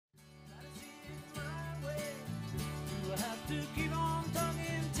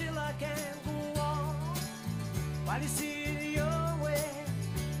Why do you see it your way?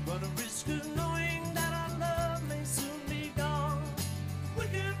 Run a risk of knowing that our love may soon be gone. We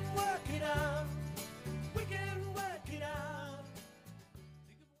can work it out. We can work it out.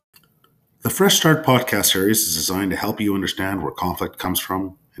 The Fresh Start podcast series is designed to help you understand where conflict comes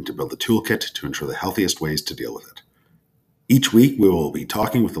from and to build a toolkit to ensure the healthiest ways to deal with it. Each week, we will be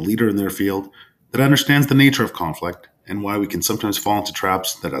talking with a leader in their field that understands the nature of conflict and why we can sometimes fall into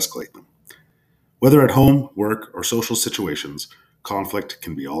traps that escalate them. Whether at home, work, or social situations, conflict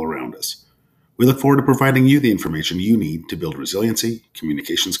can be all around us. We look forward to providing you the information you need to build resiliency,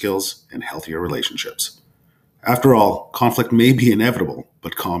 communication skills, and healthier relationships. After all, conflict may be inevitable,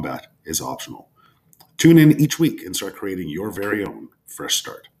 but combat is optional. Tune in each week and start creating your very own Fresh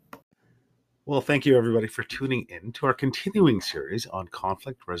Start. Well, thank you everybody for tuning in to our continuing series on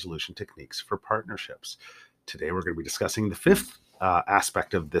conflict resolution techniques for partnerships. Today we're going to be discussing the fifth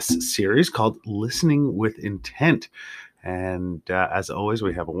aspect of this series called listening with intent. And as always,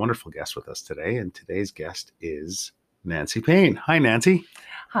 we have a wonderful guest with us today. And today's guest is Nancy Payne. Hi, Nancy.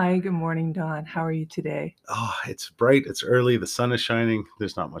 Hi, good morning, Don. How are you today? Oh, it's bright. It's early. The sun is shining.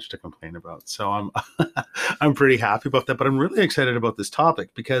 There's not much to complain about. So I'm pretty happy about that. But I'm really excited about this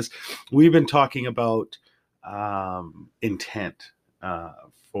topic because we've been talking about intent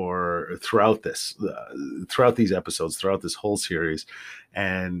throughout these episodes, throughout this whole series.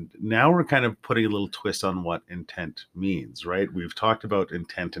 And now we're kind of putting a little twist on what intent means, right? We've talked about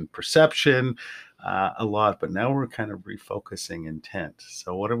intent and perception a lot, but now we're kind of refocusing intent.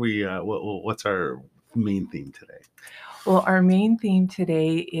 So what's our main theme today? Well, our main theme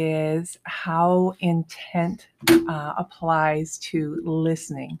today is how intent applies to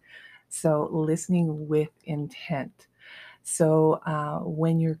listening. So listening with intent. So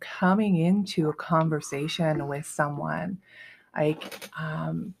when you're coming into a conversation with someone,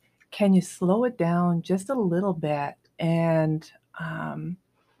 can you slow it down just a little bit and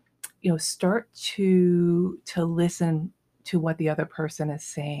start to listen to what the other person is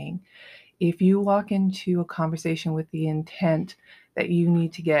saying? If you walk into a conversation with the intent that you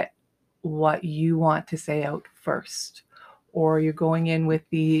need to get what you want to say out first, or you're going in with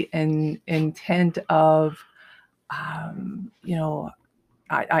the intent of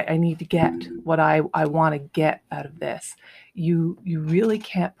I need to get what I want to get out of this. You really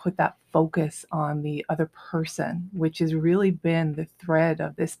can't put that focus on the other person, which has really been the thread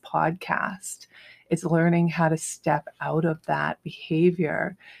of this podcast. It's learning how to step out of that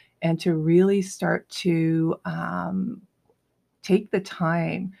behavior and to really start to take the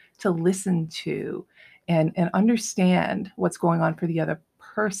time to listen to and understand what's going on for the other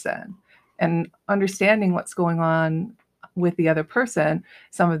person. And understanding what's going on with the other person,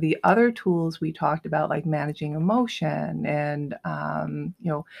 some of the other tools we talked about, like managing emotion and,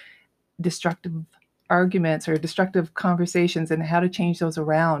 destructive arguments or destructive conversations and how to change those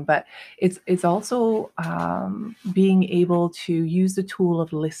around. But it's also being able to use the tool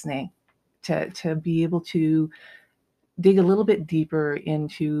of listening to be able to dig a little bit deeper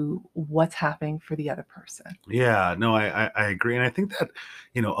into what's happening for the other person. Yeah, no, I agree. And I think that,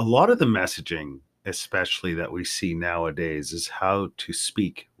 a lot of the messaging, especially that we see nowadays, is how to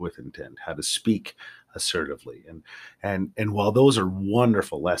speak with intent, how to speak assertively. And while those are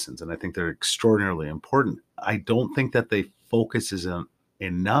wonderful lessons, and I think they're extraordinarily important, I don't think that they focus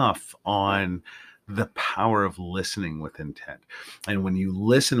enough on the power of listening with intent. And when you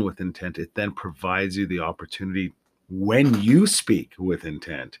listen with intent, it then provides you the opportunity when you speak with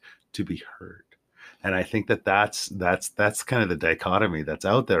intent to be heard. And I think that's kind of the dichotomy that's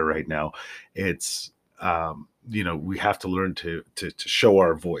out there right now. It's, we have to learn to show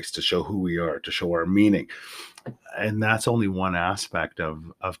our voice, to show who we are, to show our meaning. And that's only one aspect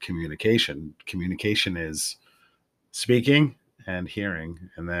of communication. Communication is speaking and hearing,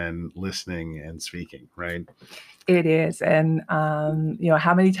 and then listening and speaking, right? It is. And,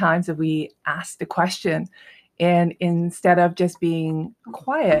 how many times have we asked a question, and instead of just being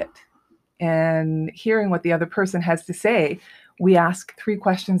quiet and hearing what the other person has to say, we ask 3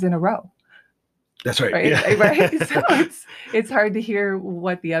 questions in a row. That's right. Right. Yeah. Right. So it's hard to hear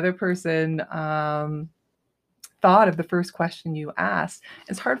what the other person thought of the first question you asked.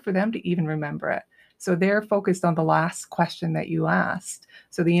 It's hard for them to even remember it. So they're focused on the last question that you asked.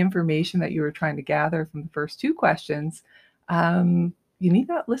 So the information that you were trying to gather from the first 2 questions, you need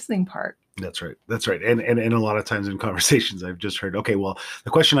that listening part. That's right. That's right. And a lot of times in conversations, I've just heard, okay, well, the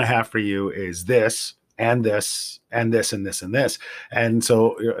question I have for you is this, and this, and this, and this, and this. And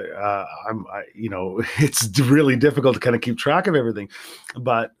so, it's really difficult to kind of keep track of everything.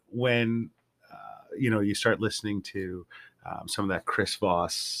 But when, you start listening to some of that Chris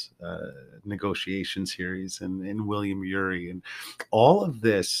Voss negotiation series, and William Ury. And all of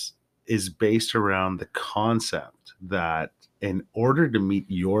this is based around the concept that in order to meet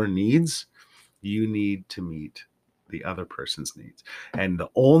your needs, you need to meet the other person's needs. And the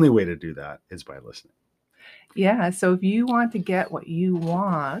only way to do that is by listening. Yeah. So if you want to get what you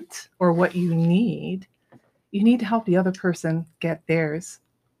want or what you need to help the other person get theirs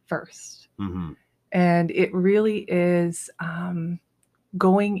first. Mm-hmm. And it really is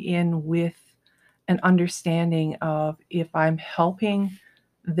going in with an understanding of, if I'm helping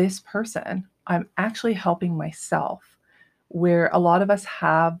this person, I'm actually helping myself. Where a lot of us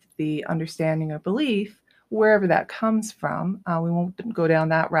have the understanding or belief, wherever that comes from, we won't go down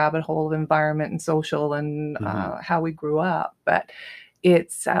that rabbit hole of environment and social and how we grew up, but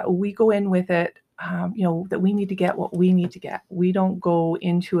it's we go in with it, that we need to get what we need to get. We don't go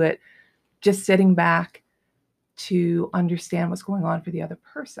into it just sitting back to understand what's going on for the other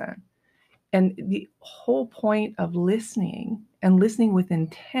person. And the whole point of listening, and listening with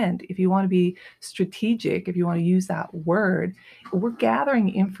intent, if you want to be strategic, if you want to use that word, we're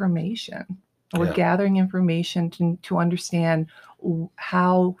gathering information. We're gathering information to understand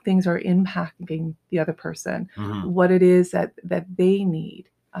how things are impacting the other person, what it is that they need.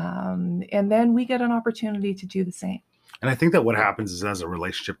 And then we get an opportunity to do the same. And I think that what happens is, as a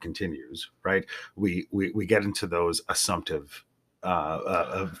relationship continues, right, we get into those assumptive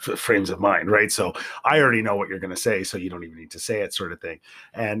frames of mind, right? So I already know what you're going to say, so you don't even need to say it, sort of thing.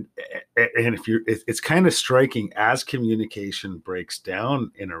 And if it's kind of striking as communication breaks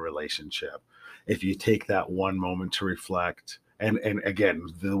down in a relationship, if you take that one moment to reflect. And again,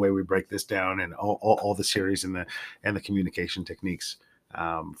 the way we break this down and all the series and the communication techniques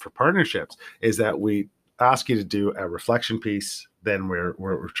for partnerships is that we ask you to do a reflection piece. Then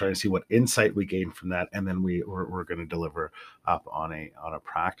we're trying to see what insight we gain from that, and then we're going to deliver up on a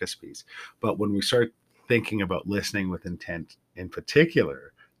practice piece. But when we start thinking about listening with intent in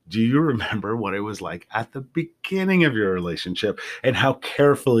particular, do you remember what it was like at the beginning of your relationship and how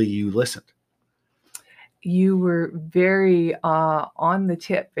carefully you listened? You were very on the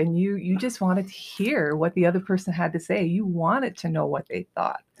tip, and you just wanted to hear what the other person had to say. You wanted to know what they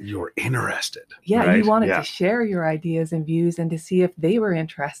thought. You were interested. Yeah, right? You wanted to share your ideas and views and to see if they were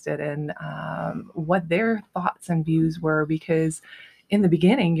interested in what their thoughts and views were, because in the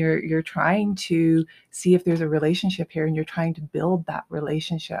beginning, you're trying to see if there's a relationship here, and you're trying to build that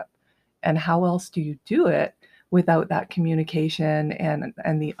relationship. And how else do you do it without that communication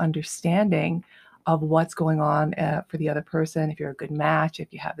and the understanding of what's going on for the other person, if you're a good match,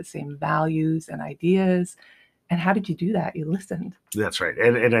 if you have the same values and ideas. And how did you do that? You listened. That's right.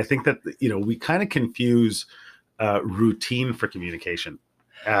 And I think that, we kind of confuse routine for communication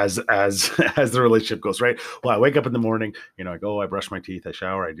as the relationship goes, right? Well, I wake up in the morning, I go, I brush my teeth, I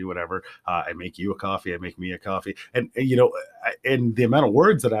shower, I do whatever. I make you a coffee, I make me a coffee. And the amount of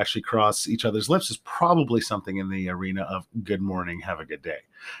words that actually cross each other's lips is probably something in the arena of good morning, have a good day,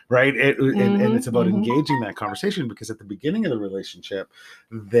 right? And it's about engaging that conversation, because at the beginning of the relationship,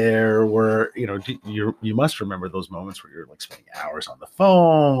 there were, you must remember those moments where you're like spending hours on the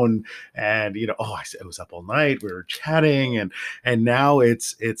phone and, I was up all night, we were chatting, and now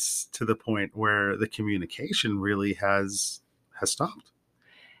it's to the point where the communication really has stopped.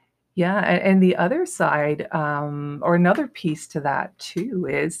 Yeah. And the other side, or another piece to that too,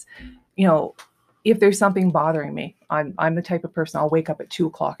 is, if there's something bothering me, I'm the type of person, I'll wake up at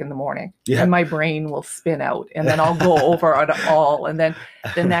 2:00 in the morning and my brain will spin out, and then I'll go over it all. And then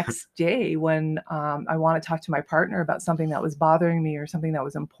the next day when I want to talk to my partner about something that was bothering me or something that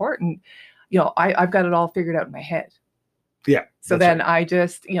was important, I've got it all figured out in my head. Yeah. So then right. I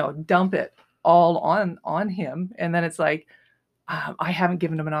just, dump it all on him. And then it's like, I haven't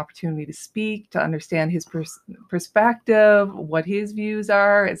given him an opportunity to speak, to understand his perspective, what his views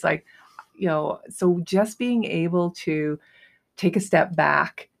are. It's like, so just being able to take a step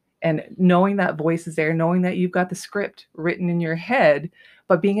back and knowing that voice is there, knowing that you've got the script written in your head,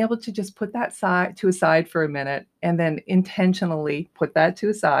 but being able to just put that to a side for a minute, and then intentionally put that to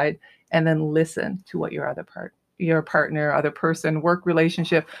a side, and then listen to what your partner, other person, work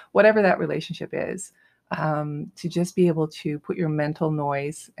relationship, whatever that relationship is, to just be able to put your mental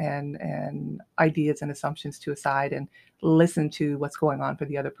noise and ideas and assumptions to a side and listen to what's going on for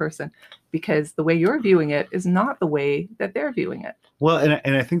the other person, because the way you're viewing it is not the way that they're viewing it. Well,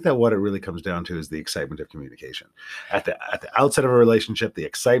 and I think that what it really comes down to is the excitement of communication. At the outset of a relationship, the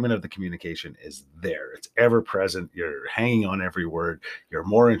excitement of the communication is there. It's ever present. You're hanging on every word. You're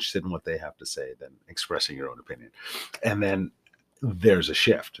more interested in what they have to say than expressing your own opinion. And then there's a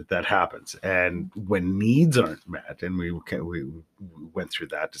shift that happens. And when needs aren't met, and we went through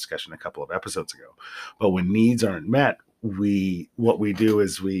that discussion a couple of episodes ago, but when needs aren't met, what we do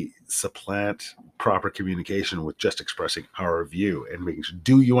is we supplant proper communication with just expressing our view and making sure,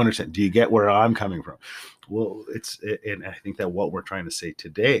 do you understand? Do you get where I'm coming from? Well, and I think that what we're trying to say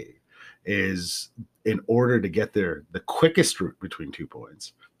today is, in order to get there, the quickest route between 2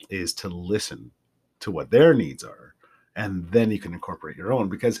 points is to listen to what their needs are, and then you can incorporate your own.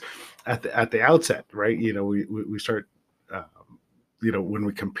 Because at the outset, right, we start, when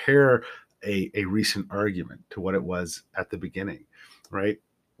we compare a recent argument to what it was at the beginning, right?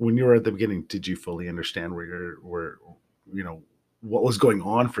 When you were at the beginning, did you fully understand what was going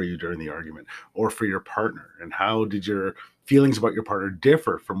on for you during the argument, or for your partner? And how did your feelings about your partner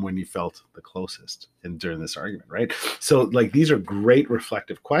differ from when you felt the closest during this argument, right? So like, these are great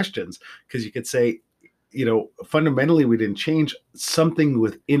reflective questions, because you could say, fundamentally we didn't change, something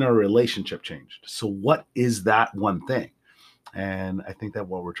within our relationship changed. So what is that one thing? And I think that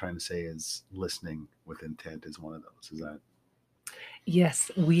what we're trying to say is listening with intent is one of those. Is that?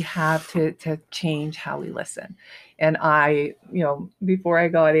 Yes, we have to change how we listen. And I, before I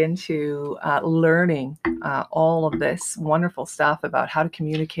got into learning all of this wonderful stuff about how to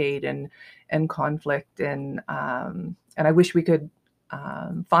communicate and conflict, and I wish we could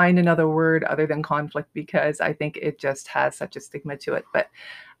find another word other than conflict, because I think it just has such a stigma to it. But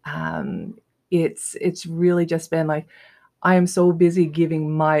it's really just been like, I am so busy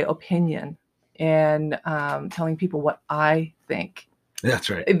giving my opinion and telling people what I think.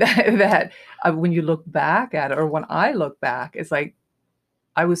 That's right. That when you look back at it, or when I look back, it's like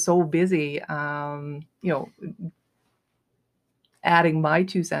I was so busy, adding my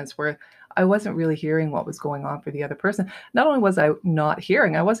 2 cents worth. I wasn't really hearing what was going on for the other person. Not only was I not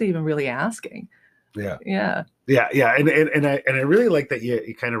hearing, I wasn't even really asking. Yeah. Yeah. And I really like that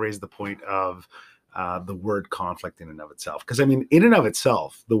you kind of raised the point of the word conflict in and of itself. Because I mean, in and of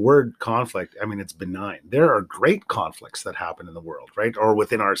itself, the word conflict, I mean, it's benign. There are great conflicts that happen in the world, right? Or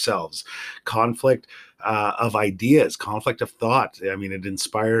within ourselves. Conflict of ideas, conflict of thought. I mean, it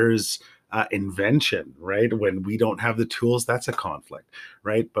inspires invention, right? When we don't have the tools, that's a conflict,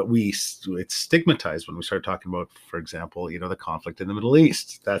 right? But it's stigmatized when we start talking about, for example, the conflict in the Middle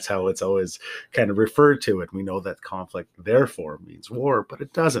East. That's how it's always kind of referred to it. We know that conflict therefore means war, but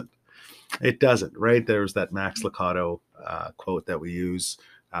it doesn't. It doesn't, right? There's that Max Lucado quote that we use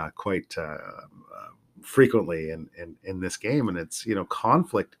quite frequently in this game, and it's,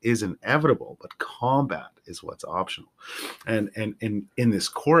 conflict is inevitable, but combat is what's optional. And in this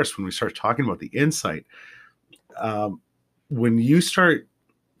course, when we start talking about the insight, when you start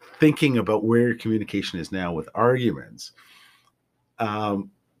thinking about where your communication is now with arguments,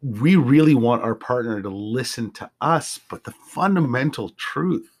 we really want our partner to listen to us, but the fundamental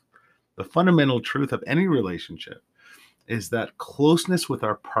truth of any relationship is that closeness with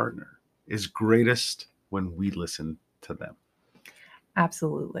our partner is greatest when we listen to them.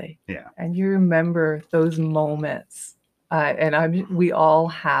 Absolutely. Yeah. And you remember those moments, and we all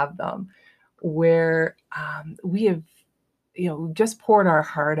have them, where we have, just poured our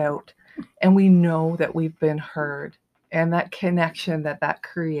heart out, and we know that we've been heard, and that connection that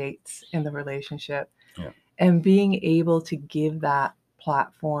creates in the relationship, and being able to give that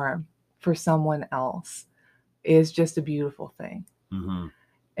platform for someone else is just a beautiful thing. Mm-hmm.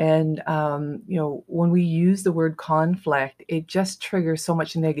 And, when we use the word conflict, it just triggers so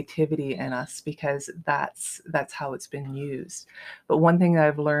much negativity in us, because that's how it's been used. But one thing that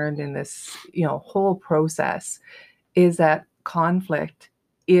I've learned in this, whole process is that conflict,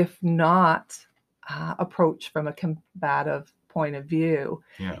 if not approached from a combative point of view,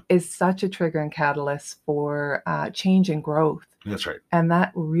 is such a trigger and catalyst for change and growth. That's right. And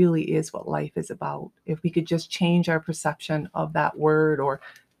that really is what life is about. If we could just change our perception of that word, or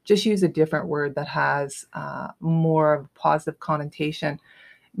just use a different word that has more of a positive connotation,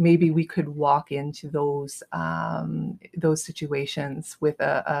 maybe we could walk into those situations with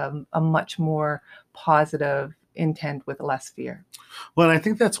a much more positive intent, with less fear. Well, and I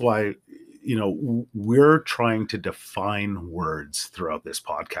think that's why, we're trying to define words throughout this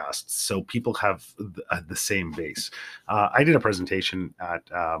podcast so people have the same base. I did a presentation at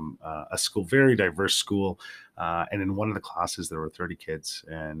a school, very diverse school, and in one of the classes there were 30 kids,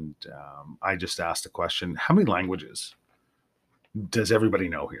 and I just asked a question: how many languages does everybody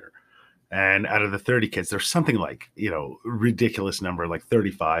know here? And out of the 30 kids, there's something like, ridiculous number, like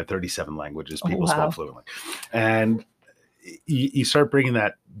 35, 37 languages people spoke fluently. And you start bringing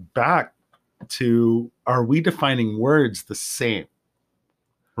that back to, are we defining words the same?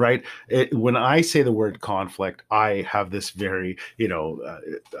 right? When I say the word conflict, I have this very,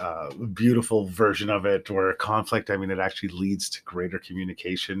 beautiful version of it where conflict, I mean, it actually leads to greater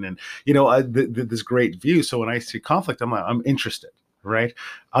communication and, this great view. So when I see conflict, I'm interested, right?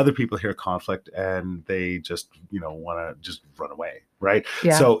 Other people hear conflict and they just, want to just run away, right?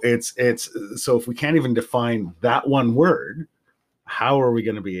 Yeah. So so if we can't even define that one word, how are we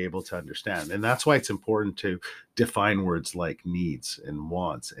going to be able to understand? And that's why it's important to define words like needs and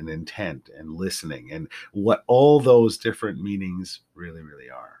wants and intent and listening and what all those different meanings really, really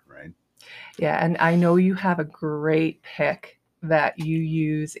are, right? Yeah, and I know you have a great pick that you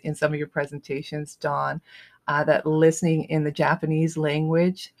use in some of your presentations, Don, that listening in the Japanese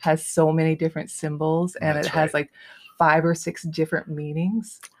language has so many different symbols and That's it has right. like 5 or 6 different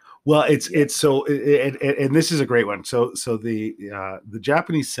meanings. Well, it's so, and this is a great one. So the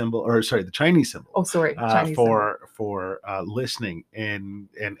Japanese symbol, or sorry, the Chinese symbol, Oh, sorry, Chinese symbol. for listening and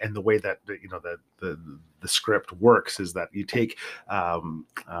the way that the script works is that you take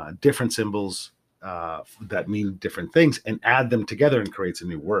different symbols that mean different things and add them together and creates a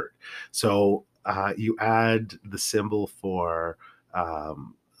new word. So you add the symbol for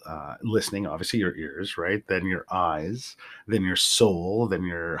listening, obviously your ears, right? Then your eyes, then your soul, then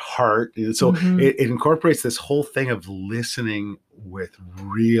your heart. So it incorporates this whole thing of listening with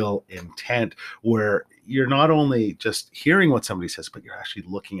real intent, where you're not only just hearing what somebody says, but you're actually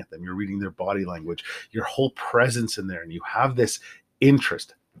looking at them. You're reading their body language, your whole presence in there, and you have this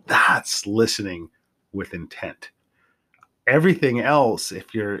interest. That's listening with intent. Everything else,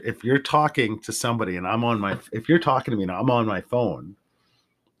 if you're talking to somebody and if you're talking to me and I'm on my phone,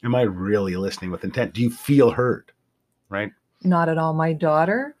 am I really listening with intent? Do you feel heard? Right? Not at all. My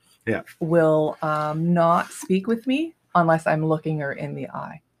daughter will not speak with me unless I'm looking her in the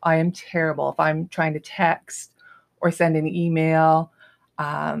eye. I am terrible. If I'm trying to text or send an email,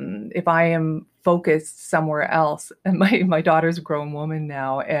 if I am focused somewhere else, and my daughter's a grown woman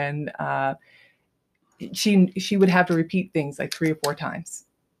now, and she would have to repeat things like 3 or 4 times.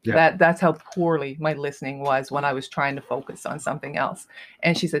 Yeah. That's how poorly my listening was when I was trying to focus on something else.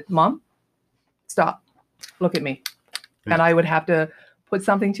 And she said, "Mom, stop, look at me." Yeah. And I would have to put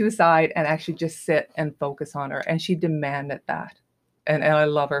something to the side and actually just sit and focus on her. And she demanded that. And I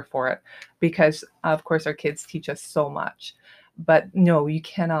love her for it because, of course, our kids teach us so much. But no, you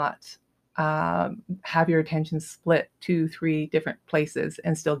cannot have your attention split 2, 3 different places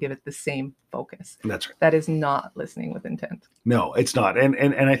and still give it the same focus. That's right. That is not listening with intent. No, it's not. And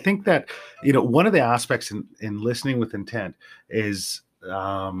I think that, one of the aspects in listening with intent is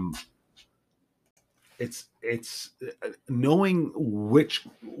it's knowing when's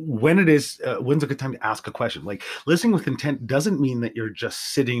a good time to ask a question. Like listening with intent doesn't mean that you're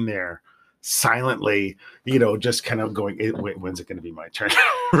just sitting there silently, just kind of going, when's it going to be my turn?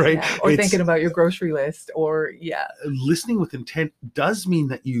 Right? Yeah. Or thinking about your grocery list, or listening with intent does mean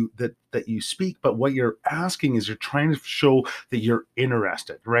that you speak, but what you're asking is you're trying to show that you're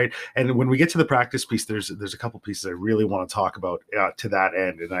interested, right? And when we get to the practice piece, there's a couple pieces I really want to talk about to that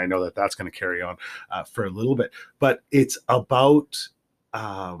end, and I know that that's going to carry on for a little bit, but it's about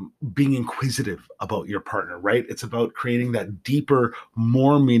being inquisitive about your partner, right? It's about creating that deeper,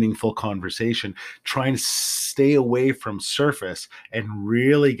 more meaningful conversation, trying to stay away from surface and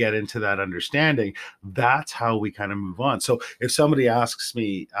really get into that understanding. That's how we kind of move on. So if somebody asks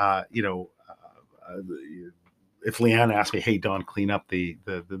me, if Leanne asks me, "Hey, Don, clean up the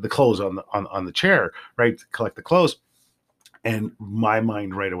clothes on the chair," right? Collect the clothes. And my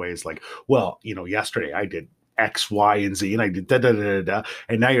mind right away is like, well, yesterday I did X, Y, and Z, and I did da da da da,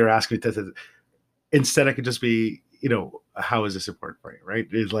 and now you're asking me da. Instead, I could just be, how is this important for you, right?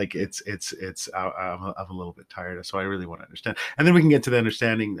 It's like I'm a little bit tired, so I really want to understand, and then we can get to the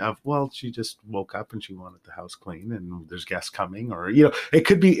understanding of, well, she just woke up and she wanted the house clean, and there's guests coming, or it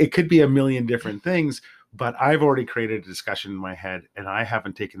could be a million different things. But I've already created a discussion in my head, and I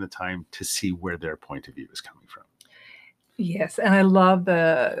haven't taken the time to see where their point of view is coming from. Yes, and I love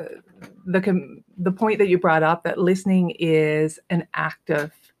the point that you brought up, that listening is an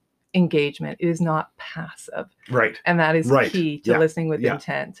active engagement. It is not passive. Right. And that is key to listening with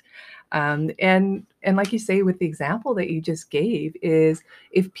intent. And like you say, with the example that you just gave, is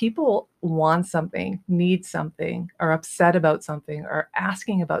if people want something, need something, are upset about something, or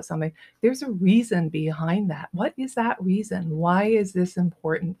asking about something, there's a reason behind that. What is that reason? Why is this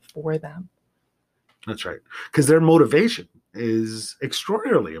important for them? That's right. Because their motivation is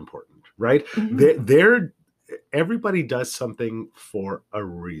extraordinarily important, right? Mm-hmm. Everybody does something for a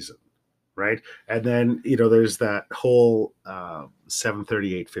reason, right? And then, there's that whole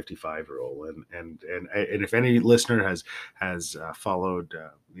 738-55 rule. And if any listener has followed,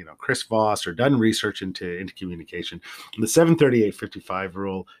 Chris Voss or done research into communication, the 738-55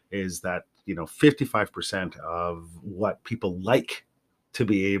 rule is that, 55% of what people like to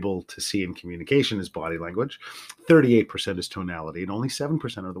be able to see in communication is body language, 38% is tonality, and only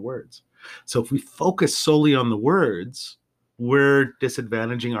 7% are the words. So if we focus solely on the words, we're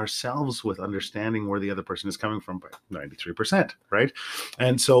disadvantaging ourselves with understanding where the other person is coming from by 93%, right?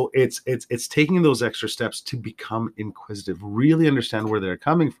 And so it's taking those extra steps to become inquisitive, really understand where they're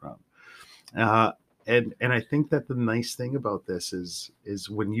coming from. And I think that the nice thing about this is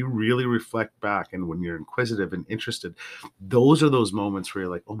when you really reflect back and when you're inquisitive and interested, those are those moments where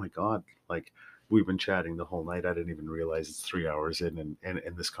you're like, oh my God, like we've been chatting the whole night. I didn't even realize it's 3 hours in, and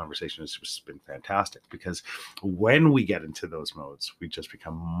this conversation has just been fantastic, because when we get into those modes, we just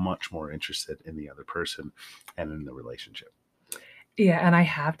become much more interested in the other person and in the relationship. Yeah, and I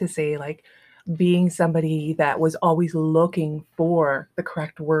have to say, like, being somebody that was always looking for the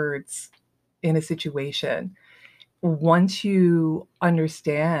correct words in a situation, once you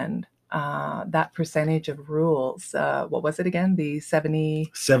understand that percentage of rules, what was it again? The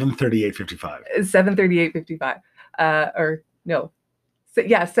 738-55. 738-55, or no,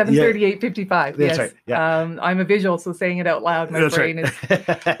 738-55. That's Yes, right. Yeah. I'm a visual, so saying it out loud, my That's brain right. is.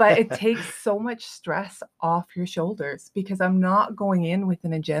 But it takes so much stress off your shoulders, because I'm not going in with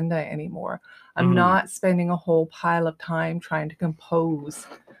an agenda anymore. I'm Mhm. not spending a whole pile of time trying to compose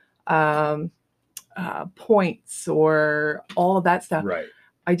points or all of that stuff. Right.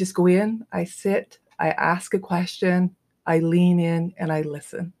 I just go in, I sit, I ask a question, I lean in, and I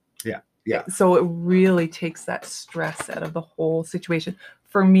listen. Yeah. So it really takes that stress out of the whole situation.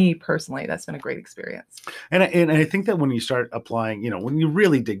 For me personally, that's been a great experience. And I think that when you start applying, when you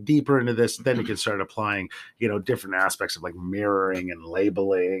really dig deeper into this, then you can start applying, different aspects of like mirroring and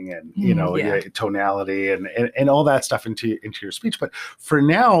labeling and, tonality and all that stuff into your speech. But for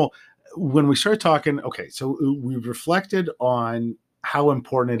now, when we start talking, okay, so we've reflected on how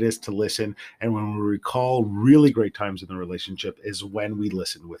important it is to listen. And when we recall really great times in the relationship is when we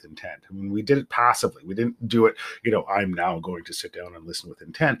listened with intent. I mean, we did it passively. We didn't do it, I'm now going to sit down and listen with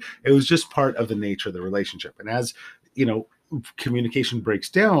intent. It was just part of the nature of the relationship. And as, communication breaks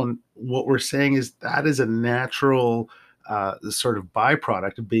down, what we're saying is that is a natural sort of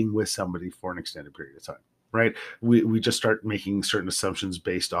byproduct of being with somebody for an extended period of time. Right. We just start making certain assumptions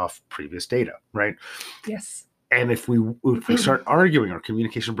based off previous data. Right. Yes. And if we start arguing, our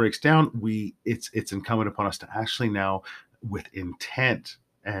communication breaks down, it's incumbent upon us to actually now, with intent,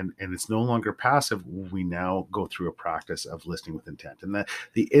 and it's no longer passive, we now go through a practice of listening with intent. And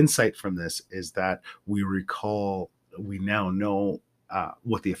the insight from this is that we now know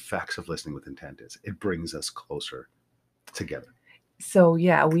what the effects of listening with intent is. It brings us closer together. So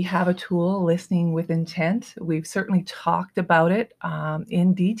yeah, we have a tool, listening with intent. We've certainly talked about it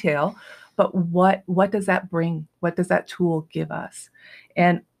in detail, but what does that bring? What does that tool give us?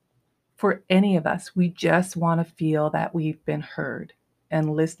 And for any of us, we just want to feel that we've been heard.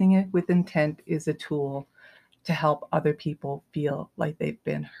 And listening with intent is a tool to help other people feel like they've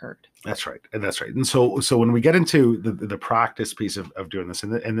been heard. That's right. And that's right. And so when we get into the practice piece of doing this,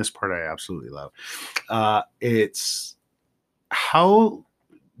 and this part I absolutely love, it's how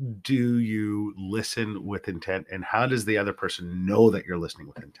do you listen with intent, and how does the other person know that you're listening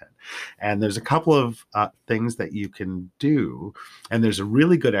with intent? And there's a couple of things that you can do, and there's a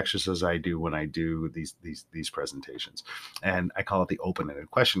really good exercise I do when I do these presentations, and I call it the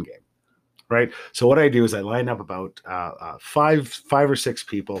open-ended question game. Right. So what I do is I line up about five or six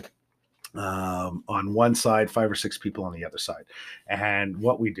people on one side, 5 or 6 people on the other side. And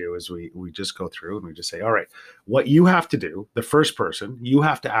what we do is we just go through and we just say, all right, what you have to do, the first person, you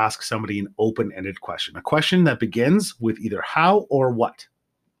have to ask somebody an open-ended question, a question that begins with either how or what.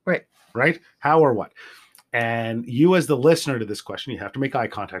 Right? How or what. And you as the listener to this question, you have to make eye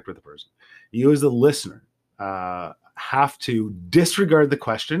contact with the person. You as the listener have to disregard the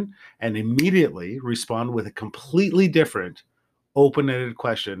question and immediately respond with a completely different open-ended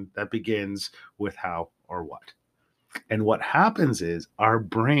question that begins with how or what. And what happens is our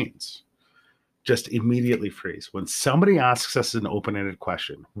brains just immediately freeze. When somebody asks us an open-ended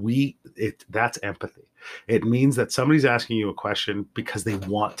question, that's empathy. It means that somebody's asking you a question because they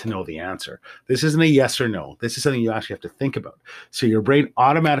want to know the answer. This isn't a yes or no. This is something you actually have to think about. So your brain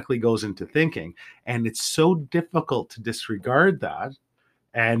automatically goes into thinking, and it's so difficult to disregard that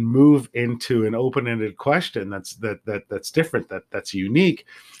and move into an open-ended question that's different, that's unique,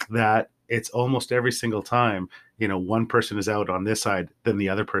 that it's almost every single time, one person is out on this side, then the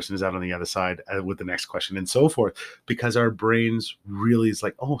other person is out on the other side with the next question and so forth, because our brains really is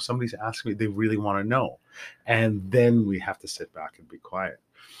like, oh, somebody's asking me, they really want to know. And then we have to sit back and be quiet.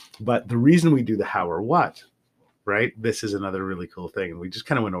 But the reason we do the how or what, right? This is another really cool thing. And we just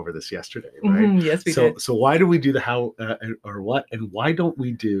kind of went over this yesterday, right? Yes, we did. So why do we do the how or what? And why don't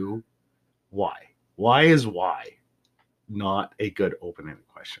we do why? Why is why not a good open-ended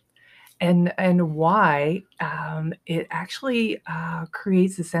question? And why it actually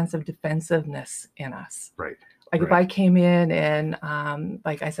creates a sense of defensiveness in us. Right. Like if I came in and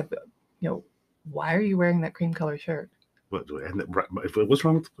like I said, why are you wearing that cream color shirt? What's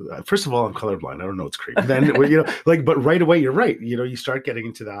wrong with? First of all, I'm colorblind. I don't know it's cream. Then but right away, you're right. You start getting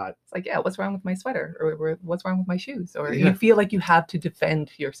into that. It's like, yeah, what's wrong with my sweater, or what's wrong with my shoes, or you feel like you have to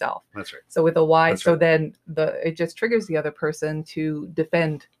defend yourself. That's right. So with a why, then it just triggers the other person to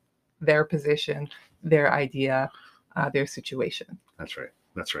defend their position, their idea, their situation. That's right.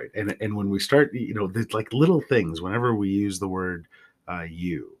 That's right. And when we start, there's like little things. Whenever we use the word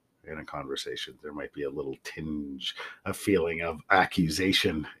you in a conversation, there might be a little tinge, a feeling of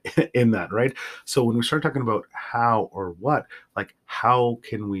accusation in that, right? So when we start talking about how or what, like how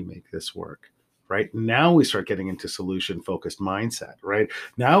can we make this work? Right now we start getting into solution focused mindset, right?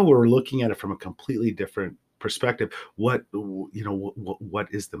 Now we're looking at it from a completely different perspective. What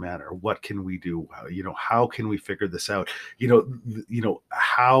is the matter? What can we do? How can we figure this out?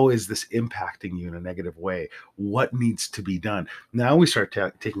 How is this impacting you in a negative way? What needs to be done? Now we start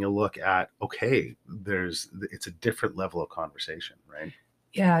taking a look at, okay, it's a different level of conversation, right?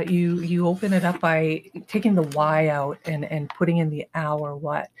 Yeah, you open it up by taking the why out and putting in the how or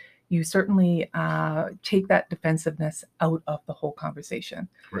what. You certainly take that defensiveness out of the whole conversation.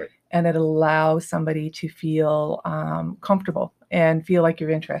 Right. And it allows somebody to feel comfortable and feel like you're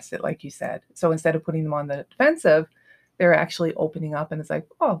interested, like you said. So instead of putting them on the defensive, they're actually opening up, and it's like,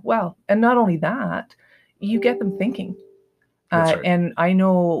 oh, well. And not only that, you get them thinking. That's right. And I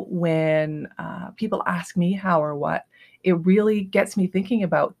know when people ask me how or what, it really gets me thinking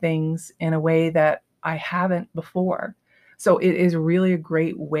about things in a way that I haven't before. So it is really a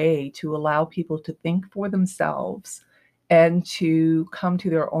great way to allow people to think for themselves and to come to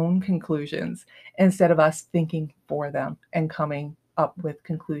their own conclusions instead of us thinking for them and coming up with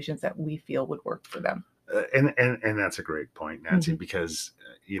conclusions that we feel would work for them. And that's a great point, Nancy, because,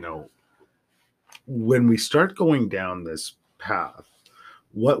 when we start going down this path,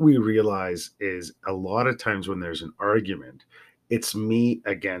 what we realize is a lot of times when there's an argument, it's me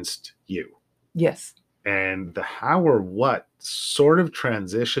against you. Yes. And the how or what sort of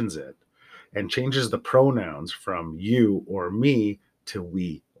transitions it and changes the pronouns from you or me to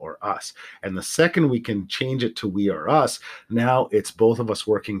we or us. And the second we can change it to we or us, now it's both of us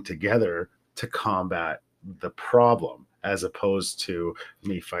working together to combat the problem, as opposed to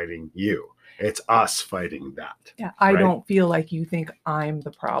me fighting you. It's us fighting that. Yeah, I don't feel like you think I'm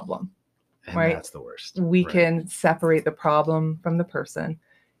the problem. And right? That's the worst. We can separate the problem from the person,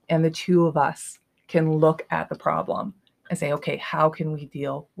 and the two of us can look at the problem and say, okay, how can we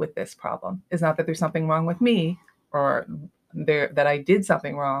deal with this problem? It's not that there's something wrong with me or that I did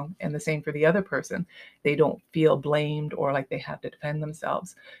something wrong, and the same for the other person. They don't feel blamed or like they have to defend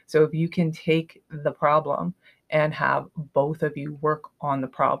themselves. So if you can take the problem and have both of you work on the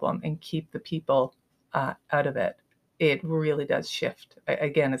problem and keep the people out of it, it really does shift.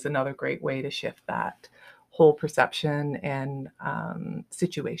 Again, it's another great way to shift that whole perception and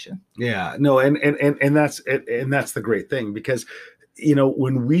situation. Yeah, no, and that's the great thing, because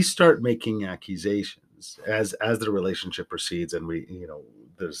when we start making accusations as the relationship proceeds, and we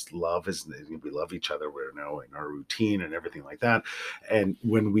there's love, we love each other, we're now in our routine and everything like that, and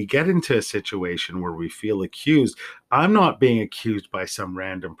when we get into a situation where we feel accused, I'm not being accused by some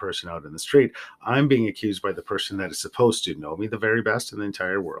random person out in the street. I'm being accused by the person that is supposed to know me the very best in the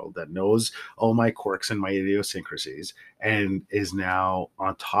entire world, that knows all my quirks and my idiosyncrasies, and is now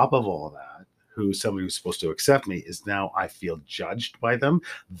on top of all of that, somebody who's supposed to accept me, is now I feel judged by them.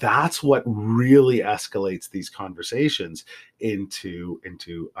 That's what really escalates these conversations into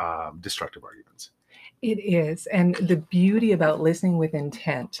destructive arguments. It is. And the beauty about listening with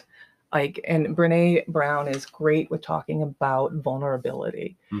intent, and Brene Brown is great with talking about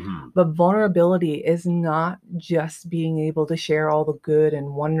vulnerability. Mm-hmm. But vulnerability is not just being able to share all the good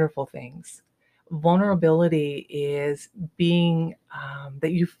and wonderful things. Vulnerability is being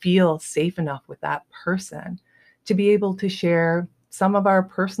that you feel safe enough with that person to be able to share some of our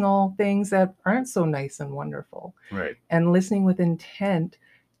personal things that aren't so nice and wonderful. Right. And listening with intent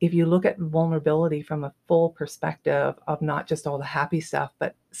if you look at vulnerability from a full perspective of not just all the happy stuff,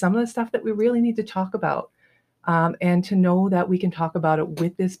 but some of the stuff that we really need to talk about, and to know that we can talk about it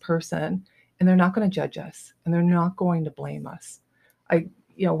with this person and they're not going to judge us and they're not going to blame us.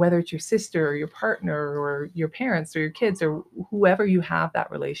 Whether it's your sister or your partner or your parents or your kids or whoever you have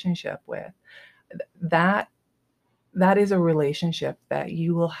that relationship with, that is a relationship that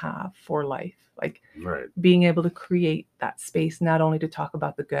you will have for life. Like Right. being able to create that space, not only to talk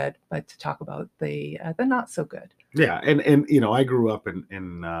about the good, but to talk about the not so good. Yeah, and you know, I grew up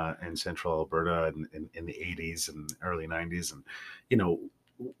in central Alberta in the 80s and early 90s, and you know,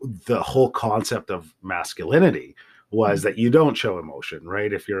 the whole concept of masculinity was that you don't show emotion,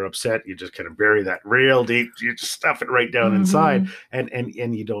 right? If you're upset, you just kind of bury that real deep, you just stuff it right down inside, and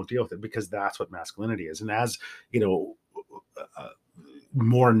you don't deal with it, because that's what masculinity is. And as you know,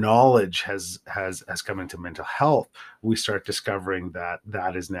 more knowledge has come into mental health, we start discovering that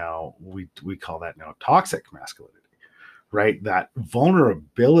is now, we call that now toxic masculinity, right? That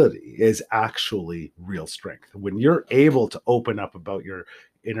vulnerability is actually real strength. When you're able to open up about your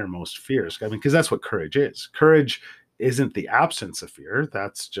innermost fears, I mean, because that's what courage is. Courage isn't the absence of fear,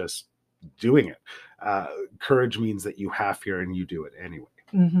 that's just doing it. Courage means that you have fear and you do it anyway.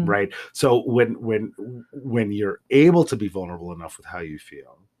 Right. So when you're able to be vulnerable enough with how you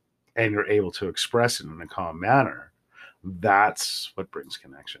feel and you're able to express it in a calm manner, that's what brings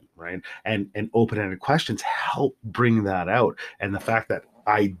connection, right? And open-ended questions help bring that out. And the fact that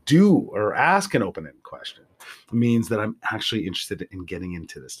I do or ask an open-ended question means that I'm actually interested in getting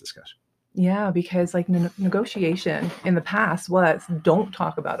into this discussion. Yeah, because like negotiation in the past was, don't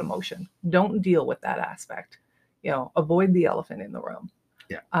talk about emotion, don't deal with that aspect, avoid the elephant in the room.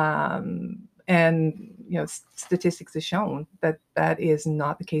 Yeah. And statistics have shown that that is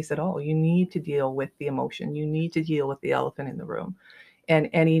not the case at all. You need to deal with the emotion. You need to deal with the elephant in the room, and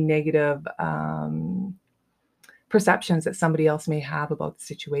any negative perceptions that somebody else may have about the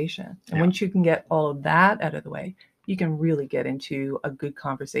situation. And once you can get all of that out of the way, you can really get into a good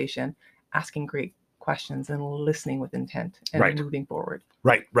conversation, asking great questions and listening with intent and moving forward.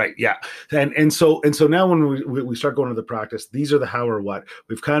 Right. Yeah. And so now when we start going to the practice, these are the how or what.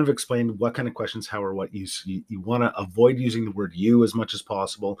 We've kind of explained what kind of questions, how or what you want to avoid using the word you as much as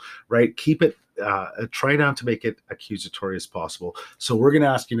possible, right? Keep it, try not to make it accusatory as possible. So we're going to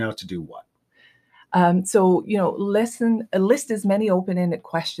ask you now to do what? So, list as many open-ended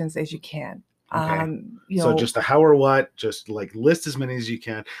questions as you can. Okay. So just the how or what, just like list as many as you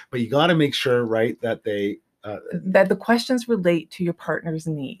can, but you got to make sure, right, that they that the questions relate to your partner's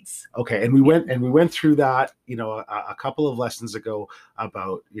needs. Okay, and we went through that, a couple of lessons ago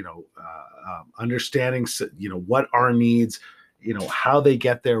about understanding, what our needs, how they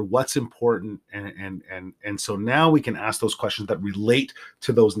get there, what's important, and so now we can ask those questions that relate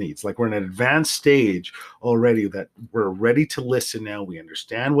to those needs. Like we're in an advanced stage already, that we're ready to listen now. We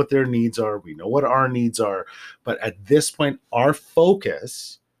understand what their needs are. We know what our needs are. But at this point, our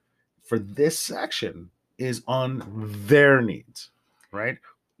focus for this section is on their needs, right?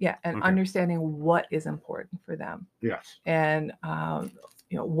 Yeah, and understanding what is important for them. Yes. And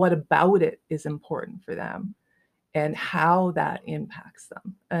what about it is important for them, and how that impacts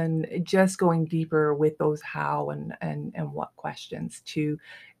them, and just going deeper with those how and what questions to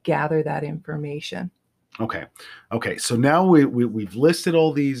gather that information. Okay. So now we've listed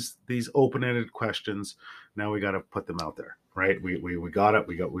all these open-ended questions. Now we got to put them out there, right? We got it.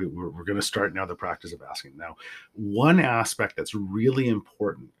 We're going to start now the practice of asking. Now, one aspect that's really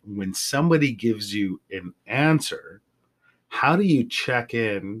important when somebody gives you an answer, how do you check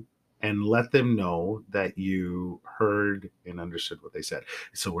in and let them know that you heard and understood what they said?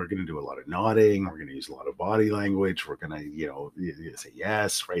 So we're going to do a lot of nodding. We're going to use a lot of body language. We're going to, say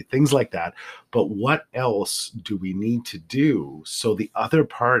yes, right? Things like that. But what else do we need to do so the other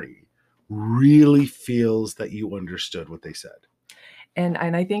party really feels that you understood what they said? And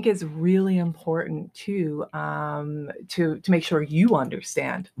I think it's really important to make sure you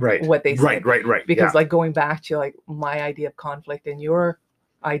understand what they said. Right. Because like going back to like my idea of conflict and your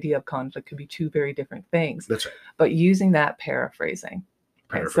idea of conflict could be two very different things. That's right. But using that paraphrasing.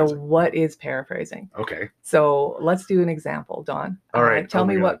 So what is paraphrasing? Okay. So let's do an example, Don. All right. Tell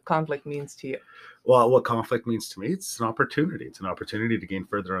me what conflict means to you. Well, what conflict means to me, it's an opportunity. It's an opportunity to gain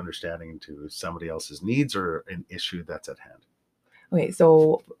further understanding into somebody else's needs or an issue that's at hand. Okay,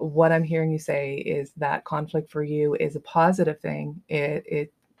 so what I'm hearing you say is that conflict for you is a positive thing.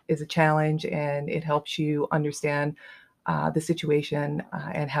 It is a challenge, and it helps you understand the situation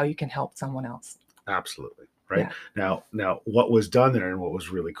and how you can help someone else. Absolutely. right? Yeah. Now what was done there and what was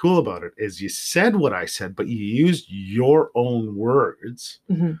really cool about it is you said what I said, but you used your own words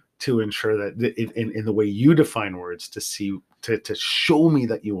Mhm. to ensure that in the way you define words to see to show me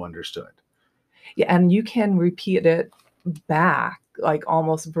that you understood. Yeah, and you can repeat it back like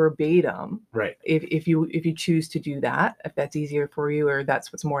almost verbatim Right. if you choose to do that, if that's easier for you or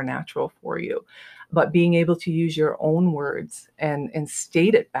that's what's more natural for you. But being able to use your own words and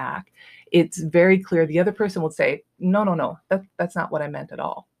state it back, it's very clear. The other person will say, no, no, no, that's not what I meant at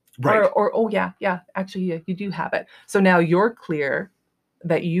all. Right. Or oh yeah, yeah, actually you do have it. So now you're clear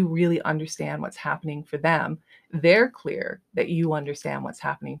that you really understand what's happening for them. They're clear that you understand what's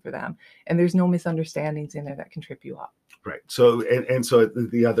happening for them. And there's no misunderstandings in there that can trip you up. Right. So and so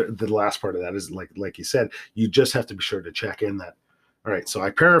the last part of that is like you said, you just have to be sure to check in that. All right. So I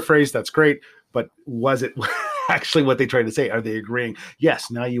paraphrased. That's great. But was it actually what they tried to say? Are they agreeing?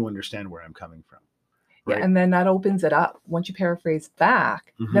 Yes. Now you understand where I'm coming from. Yeah, Right. and then that opens it up. Once you paraphrase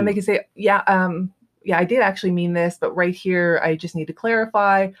back, then Mhm. they can say, yeah, I did actually mean this, but right here I just need to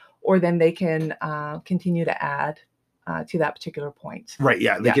clarify. Or then they can continue to add to that particular point. Right.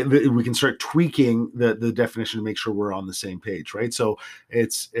 Yeah. Yeah. We can start tweaking the definition to make sure we're on the same page. Right. So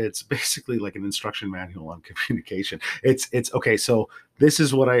it's basically like an instruction manual on communication. It's okay. So this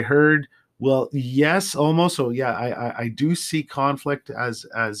is what I heard. Well, yes, almost. So yeah, I do see conflict as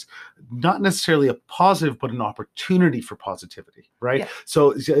not necessarily a positive, but an opportunity for positivity, right? Yeah.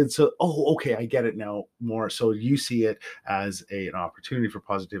 So oh, okay, I get it now more. So you see it as an opportunity for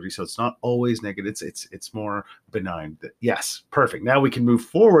positivity. So it's not always negative. It's more benign. Yes, perfect. Now we can move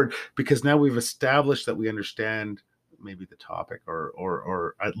forward because now we've established that we understand maybe the topic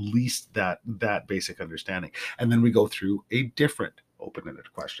or at least that basic understanding, and then we go through a different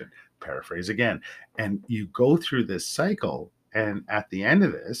open-ended question, paraphrase again, and you go through this cycle, and at the end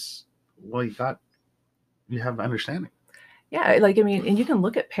of this, well, you have understanding. Yeah, like I mean, and you can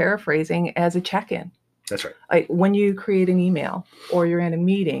look at paraphrasing as a check-in. That's right. Like when you create an email or you're in a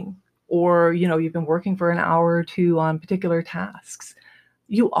meeting or you've been working for an hour or two on particular tasks,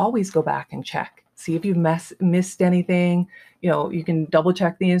 you always go back and check, see if you've missed anything. You can double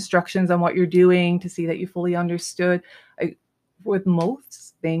check the instructions on what you're doing to see that you fully understood. With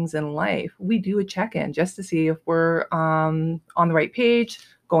most things in life, we do a check-in just to see if we're on the right page,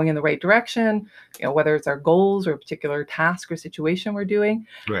 going in the right direction, whether it's our goals or a particular task or situation we're doing.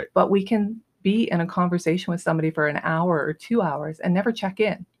 Right. But we can be in a conversation with somebody for an hour or 2 hours and never check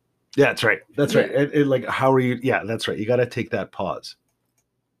in. Yeah, that's right. That's Yeah. right. And like, how are you? Yeah, that's right. You got to take that pause.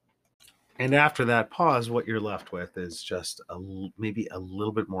 And after that pause, what you're left with is just maybe a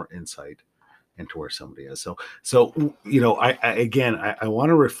little bit more insight into where somebody is. So I want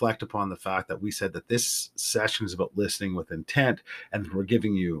to reflect upon the fact that we said that this session is about listening with intent, and we're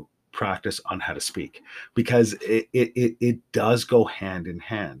giving you practice on how to speak, because it does go hand in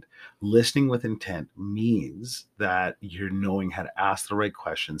hand. Listening with intent means that you're knowing how to ask the right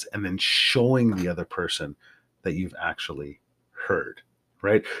questions and then showing the other person that you've actually heard.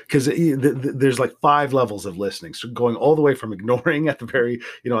 Right, because there's like 5 levels of listening, so going all the way from ignoring at the very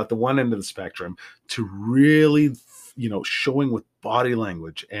at the one end of the spectrum to really showing with body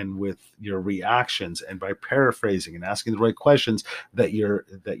language and with your reactions and by paraphrasing and asking the right questions that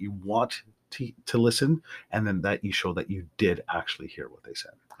you want to listen, and then that you show that you did actually hear what they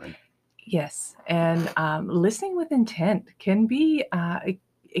said. Right. Yes, and listening with intent can be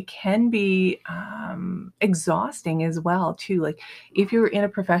it can be exhausting as well too. Like if you're in a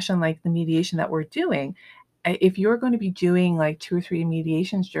profession like the mediation that we're doing, if you're going to be doing like 2 or 3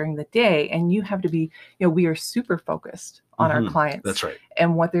 mediations during the day, and you have to be, we are super focused on our clients. That's right.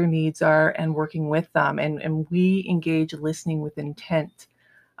 And what their needs are and working with them, and we engage listening with intent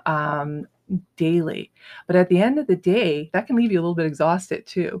daily. But at the end of the day, that can leave you a little bit exhausted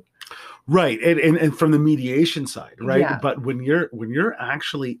too. Right. And from the mediation side, right? Yeah. But when you're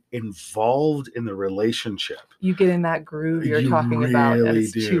actually involved in the relationship, you get in that groove you're talking about, and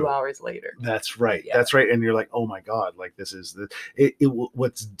it's 2 hours later. That's right. Yeah. That's right. And you're like, oh my God, like this is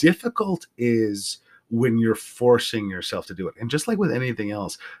what's difficult is when you're forcing yourself to do it. And just like with anything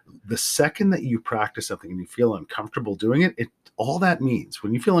else, the second that you practice something and you feel uncomfortable doing it, all that means,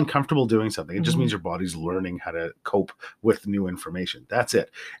 when you feel uncomfortable doing something, it just means your body's learning how to cope with new information. That's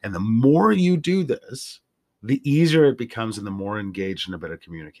it. And the more you do this, the easier it becomes, and the more engaged and a better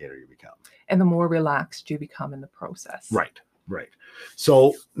communicator you become. And the more relaxed you become in the process. Right. Right.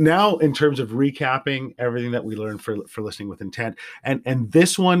 So now, in terms of recapping everything that we learned for listening with intent, and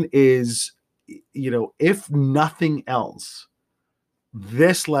this one is, if nothing else,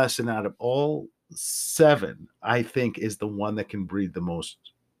 this lesson out of all 7, I think, is the one that can breathe the most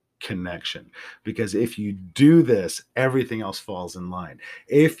connection. Because if you do this, everything else falls in line.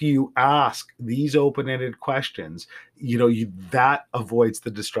 If you ask these open-ended questions, that avoids the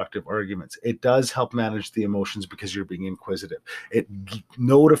destructive arguments. It does help manage the emotions because you're being inquisitive. It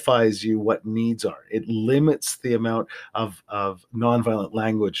notifies you what needs are. It limits the amount of nonviolent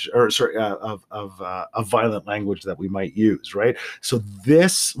language, of violent language that we might use, right? So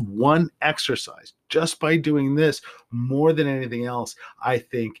this one exercise, just by doing this, more than anything else, I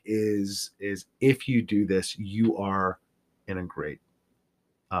think is if you do this, you are in a great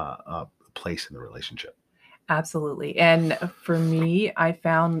place in the relationship. Absolutely. And for me, I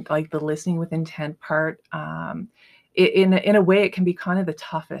found like the listening with intent part, in a way, it can be kind of the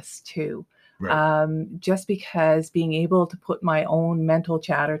toughest too. Right. Just because being able to put my own mental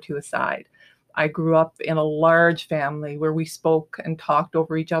chatter to a side. I grew up in a large family where we spoke and talked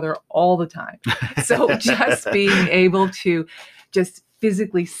over each other all the time. So just being able to just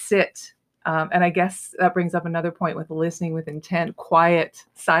physically sit, and I guess that brings up another point with listening with intent. Quiet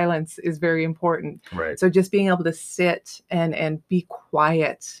silence is very important. Right. So just being able to sit and be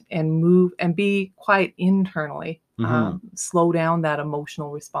quiet and move and be quiet internally, slow down that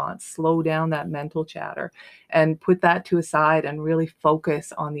emotional response, slow down that mental chatter, and put that to a side and really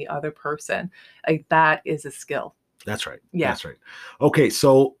focus on the other person. Like that is a skill. That's right. Yeah. That's right. Okay.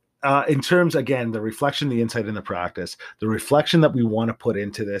 So in terms, again, the reflection, the insight, and the practice, the reflection that we want to put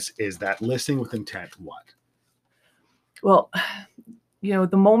into this is that listening with intent, what? Well, the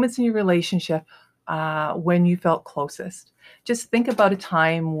moments in your relationship when you felt closest, just think about a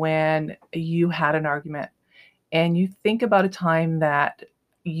time when you had an argument, and you think about a time that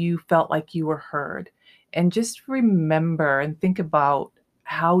you felt like you were heard, and just remember and think about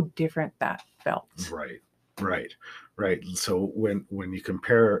how different that felt. Right. So when you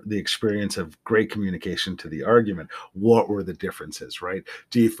compare the experience of great communication to the argument, what were the differences, right?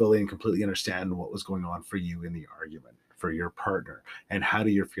 Do you fully and completely understand what was going on for you in the argument, for your partner? And how do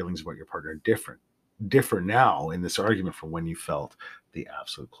your feelings about your partner differ now in this argument from when you felt the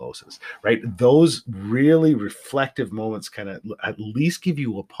absolute closest, right? Those really reflective moments kind of at least give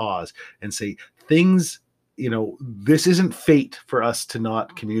you a pause and say things, this isn't fate for us to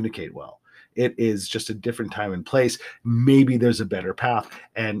not communicate well. It is just a different time and place. Maybe there's a better path.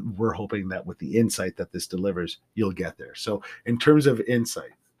 And we're hoping that with the insight that this delivers, you'll get there. So in terms of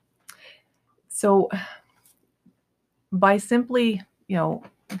insight. So by simply,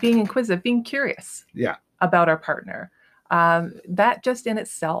 being inquisitive, being curious about our partner, that just in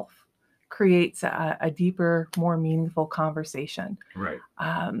itself creates a deeper, more meaningful conversation. Right.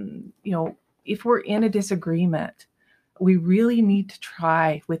 If we're in a disagreement, we really need to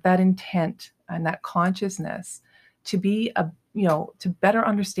try with that intent and that consciousness to be to better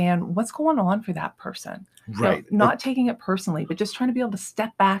understand what's going on for that person. Right. Not taking it personally, but just trying to be able to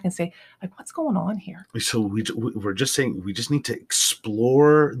step back and say, like, what's going on here? So we're just saying we just need to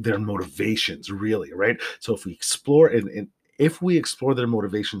explore their motivations, really, right? So if we explore and if we explore their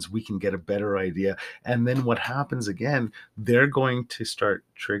motivations, we can get a better idea. And then what happens again, they're going to start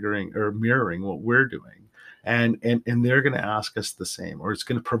triggering or mirroring what we're doing. And they're going to ask us the same, or it's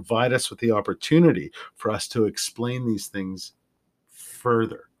going to provide us with the opportunity for us to explain these things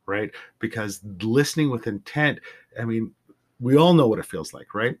further, right? Because listening with intent, I mean, we all know what it feels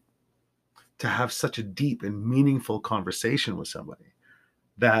like, right? To have such a deep and meaningful conversation with somebody,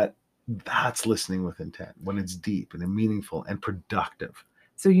 that's listening with intent when it's deep and meaningful and productive.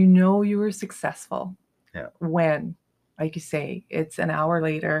 So you were successful. Yeah. When, like you say, it's an hour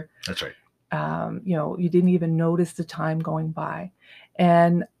later. That's right. You didn't even notice the time going by.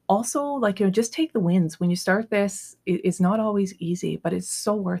 And also, just take the wins. When you start this, it's not always easy, but it's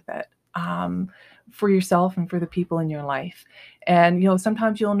so worth it for yourself and for the people in your life. And,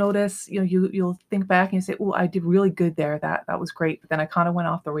 sometimes you'll notice, you'll think back and you say, oh, I did really good there. That was great. But then I kind of went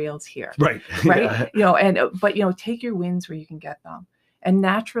off the rails here. Right. Right. But take your wins where you can get them. And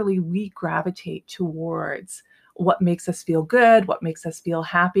naturally, we gravitate towards what makes us feel good, what makes us feel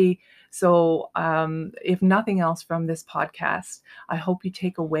happy. So if nothing else from this podcast, I hope you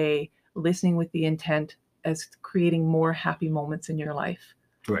take away listening with the intent as creating more happy moments in your life.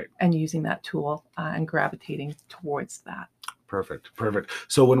 Right. And using that tool and gravitating towards that. Perfect.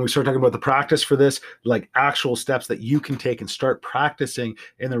 So when we start talking about the practice for this, like actual steps that you can take and start practicing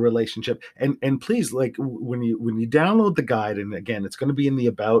in the relationship, and please, like when you download the guide, and again, it's going to be in the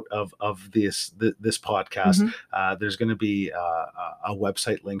about of this podcast. Mm-hmm. There's going to be a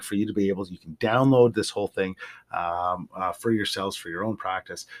website link for you to be able to, you can download this whole thing for yourselves, for your own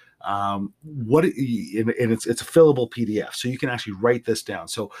practice. And it's a fillable PDF, so you can actually write this down.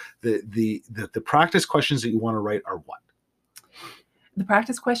 So the practice questions that you want to write are what? The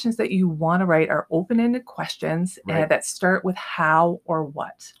practice questions that you want to write are open-ended questions Right. that start with how or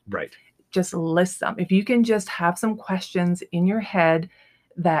what. Right. Just list them. If you can just have some questions in your head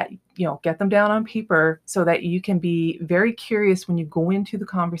that, get them down on paper so that you can be very curious when you go into the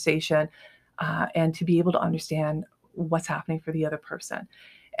conversation, and to be able to understand what's happening for the other person.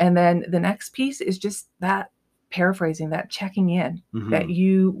 And then the next piece is just that paraphrasing, that checking in, that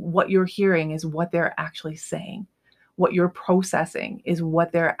what you're hearing is what they're actually saying. What you're processing is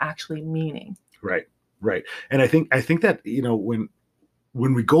what they're actually meaning. Right. Right. And I think that,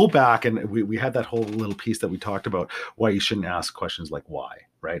 when we go back and we had that whole little piece that we talked about, why you shouldn't ask questions like why,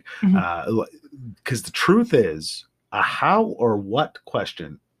 right? Because the truth is, a how or what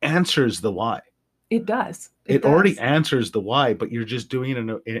question answers the why. It does. It already answers the why, but you're just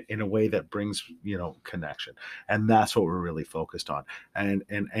doing it in a way that brings, connection. And that's what we're really focused on. And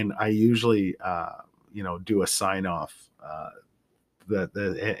I usually, do a sign off,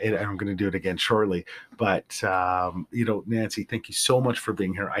 and I'm going to do it again shortly, but Nancy, thank you so much for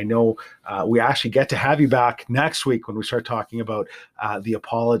being here. I know we actually get to have you back next week when we start talking about the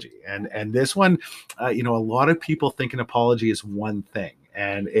apology, and this one, a lot of people think an apology is one thing,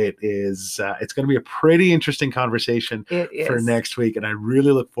 and it's going to be a pretty interesting conversation for next week, and I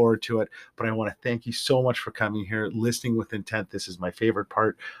really look forward to it. But I want to thank you so much for coming here, listening with intent. This is my favorite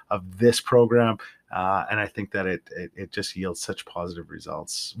part of this program. And I think that it just yields such positive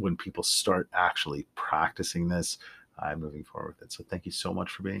results when people start actually practicing this and moving forward with it. So thank you so much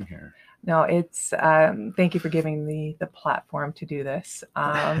for being here. No, it's thank you for giving the platform to do this.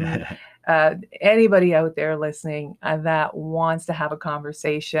 Anybody out there listening that wants to have a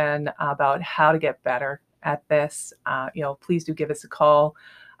conversation about how to get better at this, please do give us a call.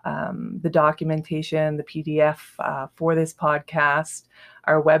 The documentation, the PDF for this podcast,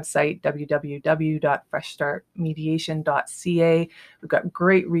 our website, www.freshstartmediation.ca. We've got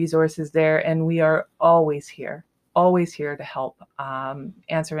great resources there, and we are always here to help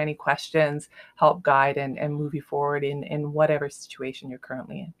answer any questions, help guide and move you forward in whatever situation you're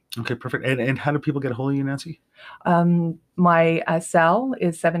currently in. Okay, perfect. And how do people get a hold of you, Nancy? My cell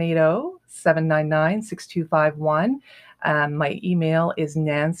is 780-799-6251. My email is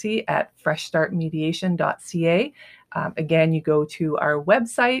nancy@freshstartmediation.ca. Again, you go to our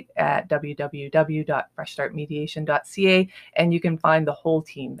website at www.freshstartmediation.ca, and you can find the whole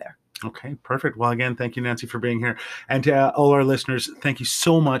team there. Okay, perfect. Well, again, thank you, Nancy, for being here. And to all our listeners, thank you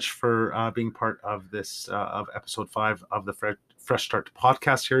so much for being part of this, of episode 5 of the Fresh Start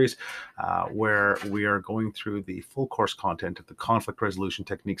podcast series, where we are going through the full course content of the conflict resolution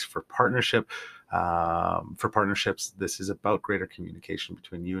techniques for partnership. For partnerships, this is about greater communication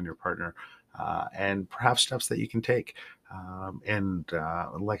between you and your partner, and perhaps steps that you can take.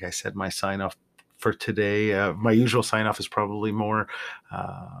 Like I said, my sign off for today, my usual sign off is probably more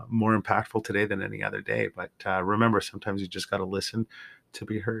impactful today than any other day. But remember, sometimes you just got to listen to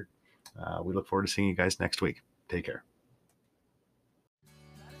be heard. We look forward to seeing you guys next week. Take care.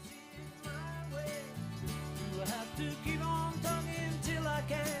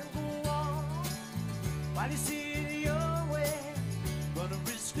 Why do you see